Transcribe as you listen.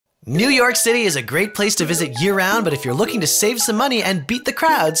New York City is a great place to visit year-round, but if you're looking to save some money and beat the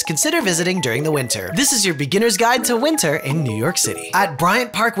crowds, consider visiting during the winter. This is your beginner's guide to winter in New York City. At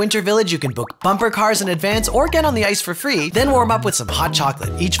Bryant Park Winter Village, you can book bumper cars in advance or get on the ice for free, then warm up with some hot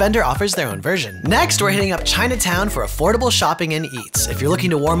chocolate. Each vendor offers their own version. Next, we're hitting up Chinatown for affordable shopping and eats. If you're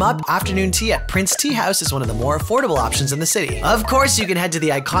looking to warm up, afternoon tea at Prince Tea House is one of the more affordable options in the city. Of course, you can head to the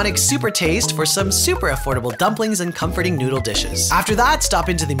iconic Super Taste for some super affordable dumplings and comforting noodle dishes. After that, stop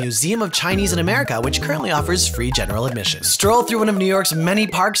into the Museum of Chinese in America, which currently offers free general admission. Stroll through one of New York's many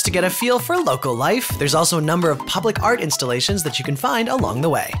parks to get a feel for local life. There's also a number of public art installations that you can find along the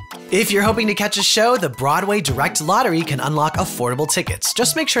way. If you're hoping to catch a show, the Broadway Direct Lottery can unlock affordable tickets.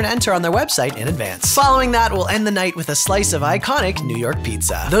 Just make sure to enter on their website in advance. Following that, we'll end the night with a slice of iconic New York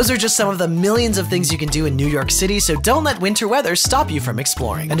pizza. Those are just some of the millions of things you can do in New York City, so don't let winter weather stop you from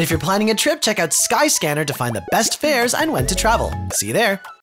exploring. And if you're planning a trip, check out Skyscanner to find the best fares and when to travel. See you there.